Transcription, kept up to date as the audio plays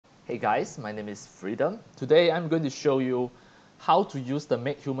Hey guys, my name is Freedom. Today I'm going to show you how to use the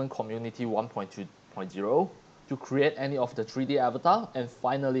MakeHuman Community 1.2.0 to create any of the 3D avatar and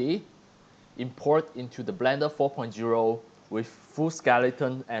finally import into the Blender 4.0 with full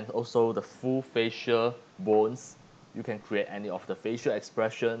skeleton and also the full facial bones. You can create any of the facial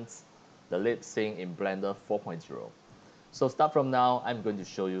expressions, the lip sync in Blender 4.0. So start from now, I'm going to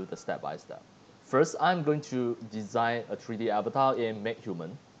show you the step by step. First, I'm going to design a 3D avatar in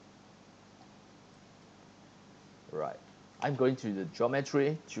MakeHuman. Right. I'm going to the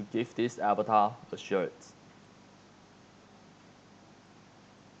geometry to give this avatar a shirt.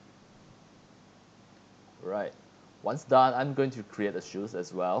 Right. Once done, I'm going to create the shoes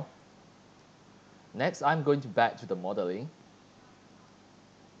as well. Next, I'm going to back to the modeling.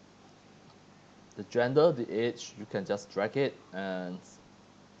 The gender, the age, you can just drag it, and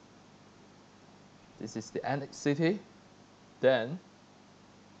this is the ethnicity. Then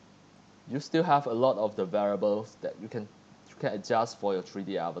you still have a lot of the variables that you can adjust for your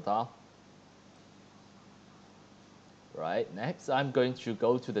 3D avatar. Right, next I'm going to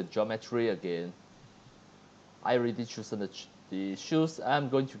go to the geometry again. I already chosen the shoes. I'm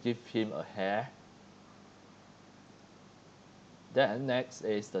going to give him a hair. Then next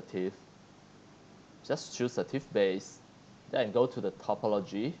is the teeth. Just choose the teeth base. Then go to the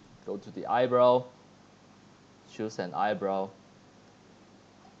topology, go to the eyebrow, choose an eyebrow.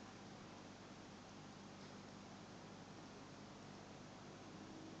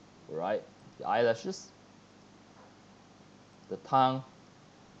 Right, the eyelashes, the tongue.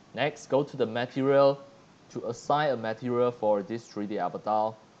 Next, go to the material to assign a material for this 3D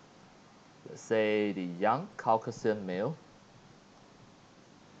avatar. Let's say the young Caucasian male.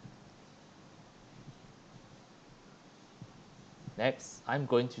 Next, I'm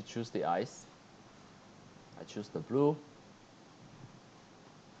going to choose the eyes. I choose the blue.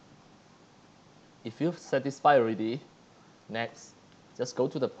 If you've satisfied already, next, just go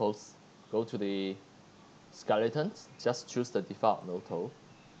to the pose, go to the skeleton, just choose the default no toe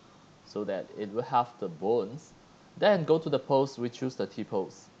so that it will have the bones. Then go to the pose, we choose the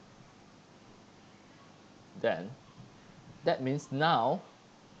T-pose. Then, that means now,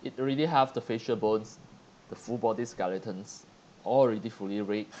 it already have the facial bones, the full body skeletons, already fully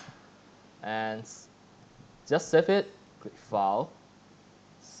rigged. And just save it, click File,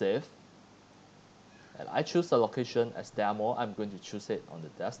 Save. And I choose the location as demo. I'm going to choose it on the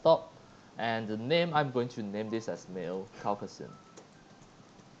desktop. And the name, I'm going to name this as male Caucasian.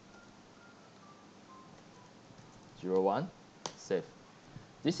 01, save.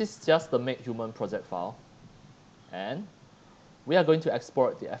 This is just the MakeHuman project file. And we are going to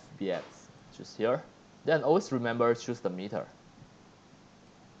export the FBX. Choose here. Then always remember, choose the meter.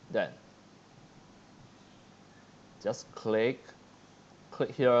 Then just click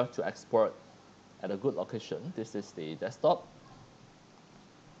here to export at a good location. This is the desktop.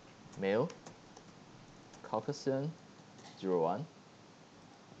 Male Caucasian 01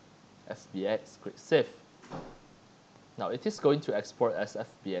 FBX, click save. Now it is going to export as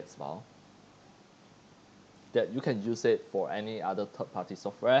FBX file that you can use it for any other third-party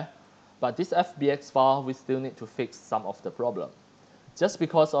software. But this FBX file, we still need to fix some of the problem. Just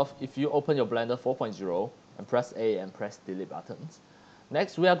because of if you open your Blender 4.0 and press A and press delete buttons.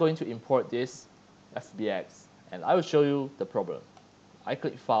 Next, we are going to import this FBX, and I will show you the problem. I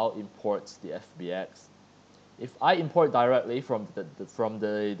click File, Import the FBX. If I import directly from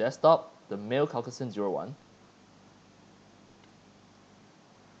the desktop, the male Caucasian 01,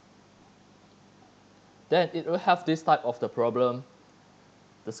 then it will have this type of the problem.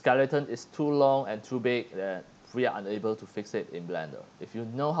 The skeleton is too long and too big that we are unable to fix it in Blender. If you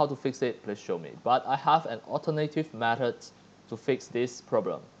know how to fix it, please show me. But I have an alternative method to fix this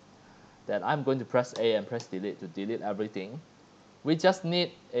problem. Then I'm going to press A and press delete to delete everything. We just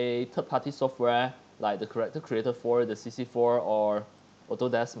need a third-party software like the Character Creator 4, the CC4, or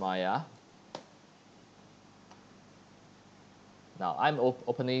Autodesk Maya. Now I'm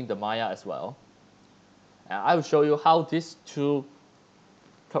opening the Maya as well. And I will show you how these two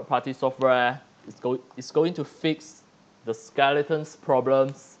third-party software is going to fix the skeleton's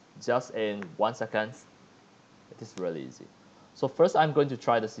problems just in 1 second. It is really easy. So first I'm going to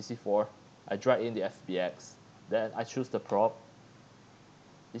try the CC4. I drag in the FBX. Then I choose the prop.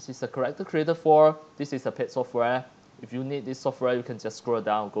 This is the Character Creator 4. This is a paid software. If you need this software, you can just scroll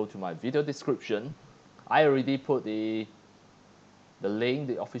down, go to my video description. I already put the link,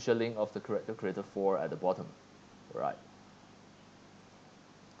 the official link of the Character Creator 4 at the bottom. Right.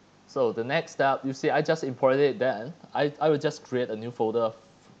 So the next step, you see I just imported it. Then I will just create a new folder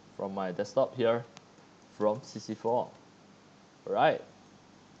from my desktop here from CC4. Right.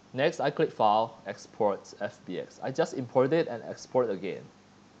 Next, I click File, Export FBX. I just import it and export again.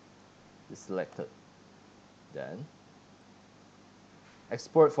 It's selected. Then,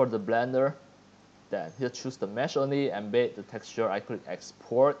 export for the Blender. Then, here choose the mesh only, embed the texture. I click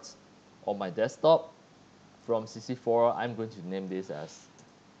Export on my desktop. From CC4, I'm going to name this as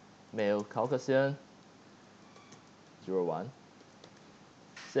Male Caucasian 01.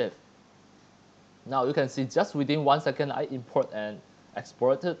 Save. Now you can see just within 1 second, I import and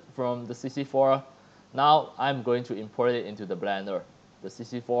export it from the CC4. Now I'm going to import it into the Blender. The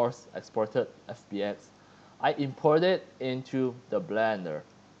CC4's exported FBX. I import it into the Blender.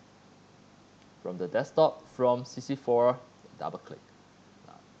 From the desktop, from CC4, double click.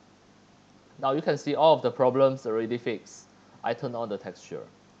 Now you can see all of the problems already fixed. I turn on the texture.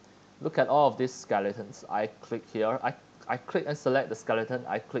 Look at all of these skeletons. I click here. I click and select the skeleton.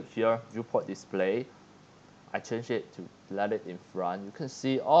 I click here, viewport display. I change it to let it in front. You can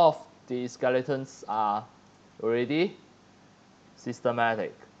see all of the skeletons are already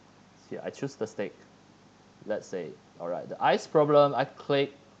systematic. Here, I choose the stick. Let's say, all right, the eyes problem, I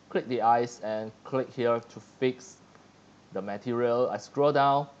click the eyes and click here to fix the material. I scroll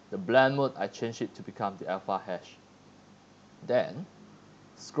down, the blend mode, I change it to become the alpha hash. Then,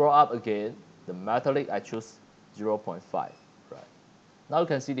 scroll up again, the metallic, I choose 0.5. Right. Now you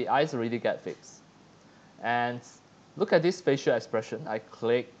can see the eyes already get fixed. And look at this facial expression. I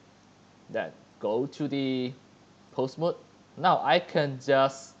click that, go to the pose mode. Now I can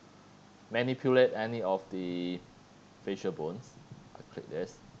just manipulate any of the facial bones. I click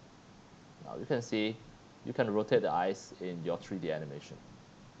this. Now you can see, you can rotate the eyes in your 3D animation.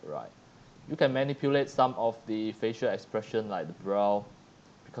 Right. You can manipulate some of the facial expression like the brow,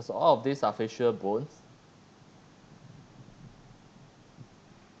 because all of these are facial bones.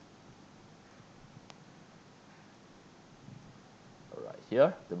 All right,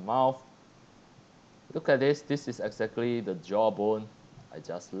 here, the mouth. Look at this. This is exactly the jawbone. I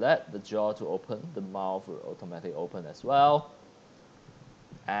just let the jaw to open. The mouth will automatically open as well.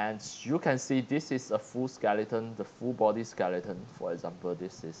 And you can see this is a full skeleton, the full body skeleton. For example,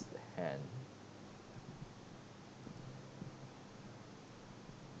 this is the hand.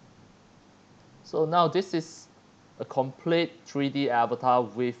 So now this is a complete 3D avatar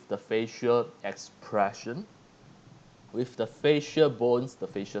with the facial expression, with the facial bones, the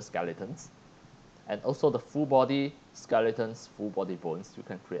facial skeletons, and also the full body skeletons, full body bones. You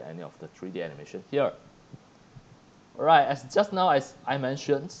can create any of the 3D animation here. All right, as just now as I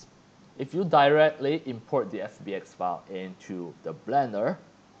mentioned, if you directly import the FBX file into the Blender,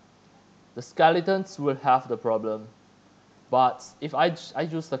 the skeletons will have the problem. But if I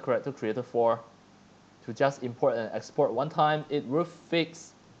use the Character Creator 4 to just import and export one time, it will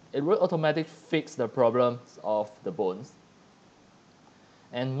automatically fix the problems of the bones.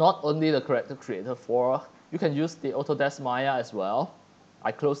 And not only the Character Creator 4, you can use the Autodesk Maya as well.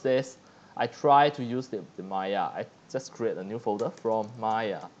 I close this. I try to use the Maya. I just create a new folder from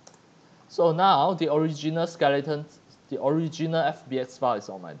Maya. So now the original skeleton, the original FBX file is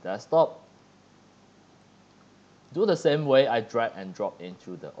on my desktop. Do the same way, I drag and drop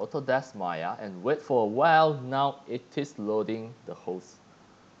into the Autodesk Maya and wait for a while. Now it is loading the whole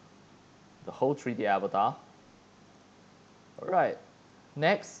 3D avatar. All right.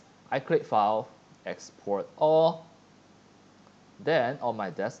 Next, I click File, Export All. Then on my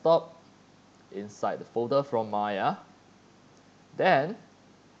desktop, inside the folder from Maya. Then,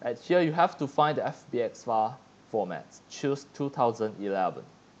 at here you have to find the FBX file format. Choose 2011.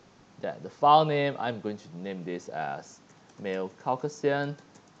 Then the file name, I'm going to name this as Male Caucasian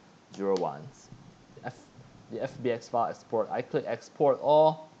 01. The FBX file export, I click Export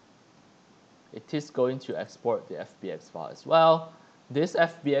All. It is going to export the FBX file as well. This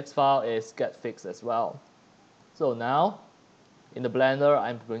FBX file is get fixed as well. So now, in the Blender,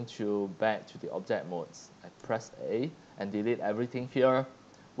 I'm going to back to the object modes. I press A and delete everything here.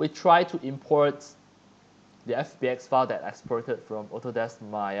 We try to import the FBX file that exported from Autodesk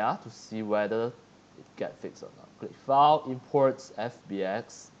Maya to see whether it get fixed or not. Click File, Imports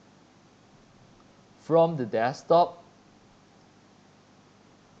FBX. From the desktop,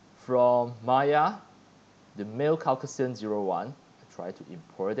 from Maya, the Male Caucasian 01, I try to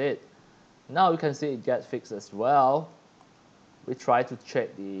import it. Now you can see it gets fixed as well. We try to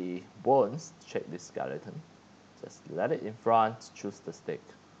check the bones, check the skeleton. Just let it in front, choose the stick.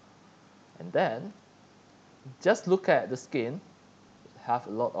 And then, just look at the skin. It have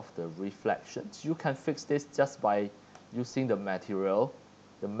a lot of the reflections. You can fix this just by using the material.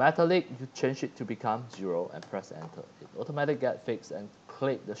 The metallic, you change it to become 0 and press enter. It automatically get fixed and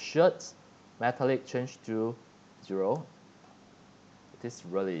click the shirt. Metallic change to 0. It is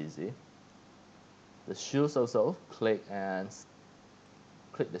really easy. The shoes also, click and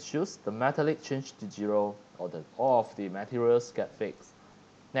click the shoes. The metallic change to 0, or all of the materials get fixed.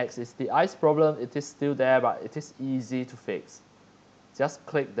 Next is the ice problem. It is still there, but it is easy to fix. Just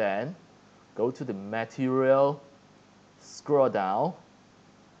click then, go to the material, scroll down,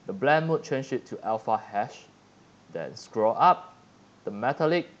 the blend mode change it to alpha hash, then scroll up, the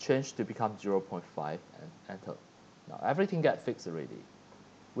metallic change to become 0.5 and enter. Now everything get fixed already.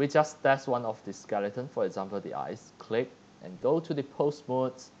 We just test one of the skeleton, for example the eyes, click and go to the pose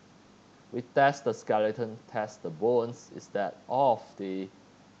modes. We test the skeleton, test the bones. Is that all of the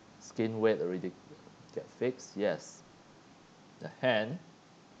skin weight already get fixed? Yes. The hand,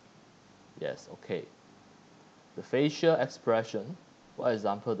 yes, okay. The facial expression, for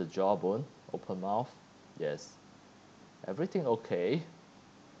example the jawbone, open mouth, yes. Everything okay.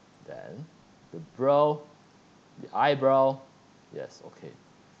 Then the brow, the eyebrow, yes, okay.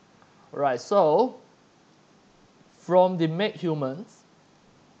 Alright, so from the MakeHuman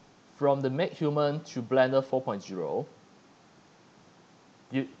to Blender 4.0,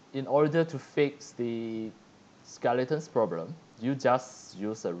 in order to fix the skeletons problem, you just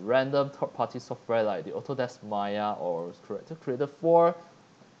use a random third-party software like the Autodesk Maya or Creator 4.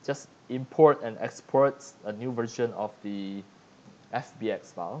 Just import and export a new version of the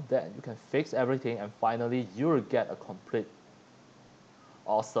FBX file. Then you can fix everything, and finally you will get a complete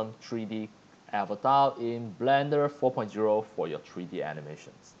awesome 3D avatar in Blender 4.0 for your 3D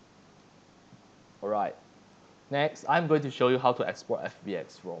animations. Alright, next I'm going to show you how to export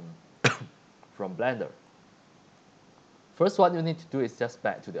FBX from Blender. First, what you need to do is just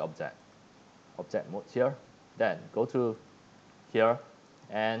back to the object mode here, then go to here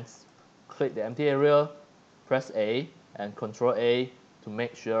and click the empty area, press A and Ctrl A to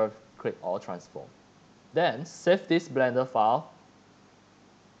make sure click all transform. Then save this Blender file,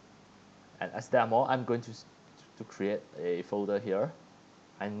 and as demo I'm going to create a folder here.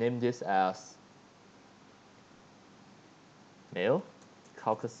 I name this as Male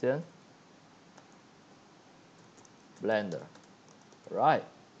Caucasian Blender. Right.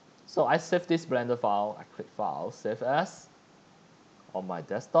 So I save this Blender file. I click File, Save As. On my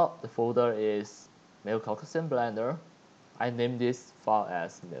desktop, the folder is Male Caucasian Blender. I name this file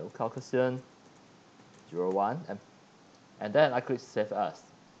as Male Caucasian 01, and then I click Save As.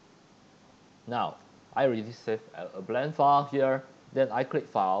 Now I already saved a blend file here. Then I click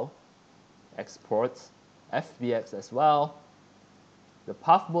File, Export, FBX as well. The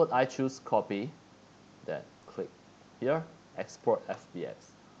path mode I choose Copy. Then click here, Export FBX.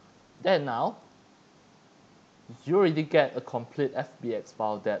 Then now, you already get a complete FBX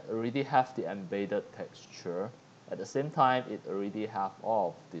file that already have the embedded texture. At the same time, it already have all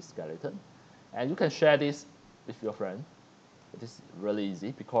of the skeleton. And you can share this with your friend. It is really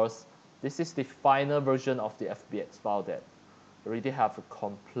easy because this is the final version of the FBX file that already have a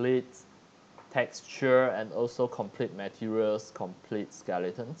complete texture and also complete materials, complete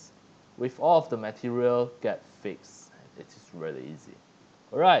skeletons. With all of the material get fixed. It is really easy.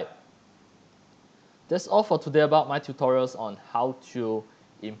 Alright. That's all for today about my tutorials on how to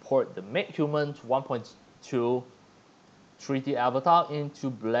import the MakeHuman 1.2 3D avatar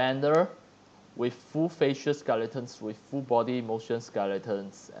into Blender with full facial skeletons, with full body motion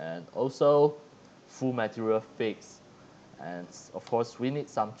skeletons, and also full material fix. And of course, we need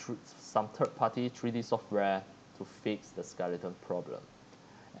some third-party 3D software to fix the skeleton problem.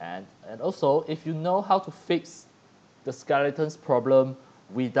 And also, if you know how to fix the skeletons problem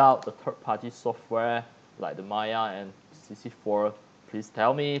without the third-party software like the Maya and CC4, please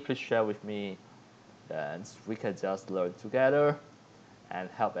tell me, please share with me, and we can just learn together and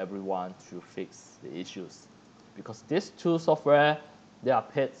help everyone to fix the issues. Because these two software, they are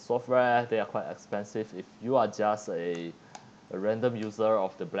paid software, they are quite expensive if you are just a random user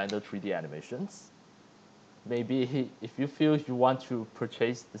of the Blender 3D animations. Maybe if you feel you want to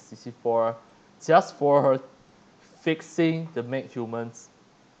purchase the CC4 just for fixing the MakeHuman's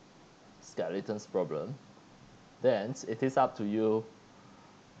skeletons problem, then it is up to you.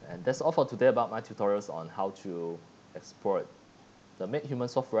 And that's all for today about my tutorials on how to export the MakeHuman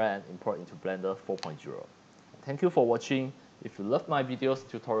software and import into Blender 4.0. Thank you for watching. If you love my videos,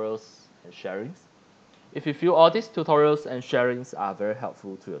 tutorials, and sharings, if you feel all these tutorials and sharings are very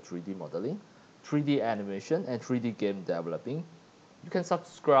helpful to your 3D modeling, 3D animation, and 3D game developing, you can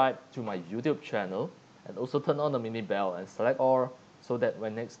subscribe to my YouTube channel and also turn on the mini bell and select all so that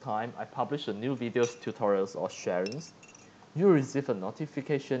when next time I publish a new videos, tutorials, or sharings, you will receive a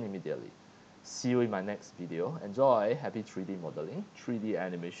notification immediately. See you in my next video. Enjoy happy 3D modeling, 3D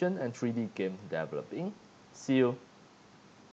animation, and 3D game developing. See you.